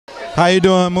How you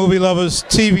doing, movie lovers,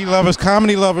 TV lovers,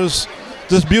 comedy lovers,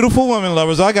 just beautiful women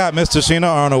lovers? I got Miss Tichina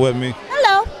Arnold with me.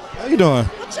 Hello. How you doing?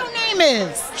 What your name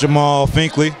is? Jamal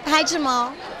Finkley. Hi,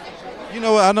 Jamal. You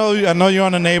know what? I know you're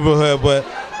on the neighborhood, but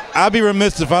I'd be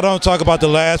remiss if I don't talk about the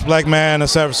last black man in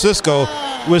San Francisco,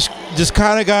 which just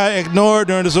kind of got ignored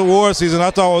during this award season.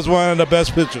 I thought it was one of the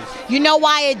best pictures. You know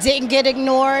why it didn't get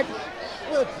ignored?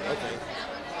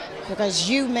 Because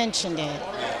you mentioned it.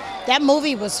 That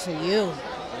movie was for you.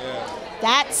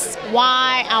 That's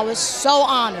why I was so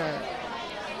honored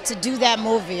to do that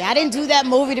movie. I didn't do that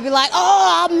movie to be like,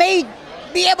 oh, I may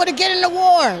be able to get an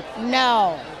award.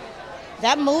 No.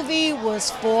 That movie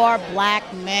was for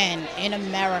black men in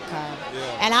America.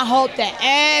 And I hope that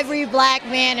every black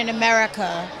man in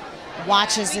America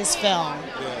watches this film.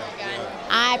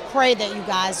 I pray that you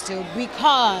guys do,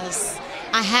 because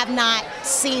I have not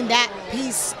seen that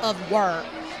piece of work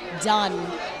done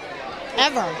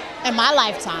ever in my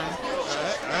lifetime.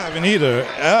 I haven't either.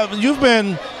 You've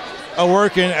been a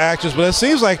working actress, but it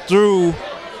seems like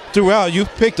throughout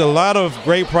you've picked a lot of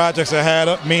great projects that had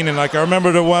up meaning. Like I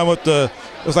remember the one with it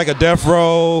was like a Death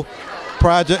Row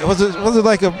project. Was it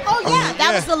like a? Oh yeah,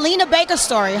 that was the Lena Baker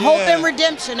story, Hope and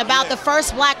Redemption, about the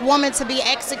first black woman to be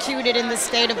executed in the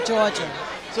state of Georgia.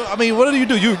 So I mean, what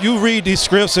do? You read these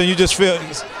scripts and you just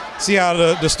see how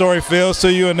the story feels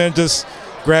to you, and then just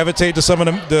gravitate to some of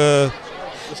the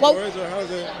stories, or how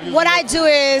does it usually what I do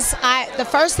is the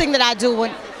first thing that I do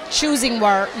when choosing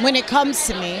work, when it comes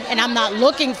to me and I'm not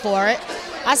looking for it,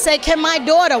 I say, can my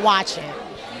daughter watch it?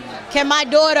 Can my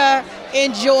daughter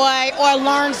enjoy or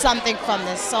learn something from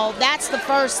this? So that's the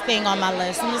first thing on my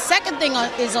list. And the second thing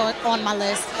on my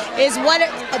list is, what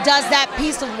does that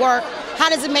piece of work, how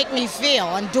does it make me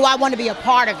feel? And do I want to be a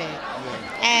part of it?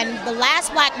 And The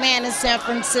Last Black Man in San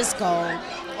Francisco,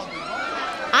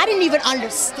 I didn't even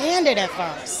understand it at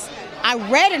first. I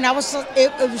read it and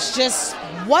it was just,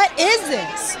 what is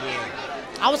this?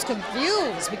 I was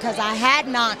confused because I had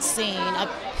not seen a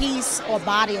piece or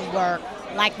body of work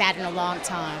like that in a long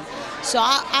time. So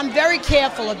I'm very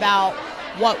careful about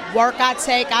what work I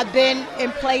take. I've been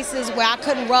in places where I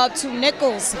couldn't rub two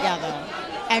nickels together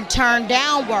and turn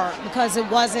down work because it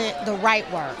wasn't the right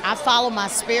work. I follow my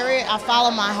spirit, I follow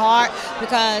my heart,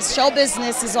 because show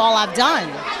business is all I've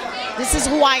done. This is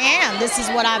who I am, this is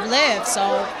what I've lived, so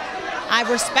I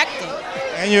respect it.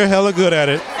 And you're hella good at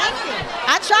it. Thank you.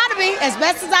 I try to be as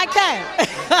best as I can.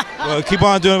 Well, keep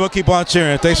on doing it, we'll keep on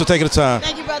cheering. Thanks for taking the time.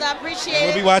 Thank you, brother, I appreciate it.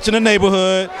 We'll be watching The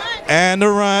Neighborhood and The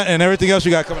Run and everything else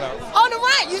you got coming out.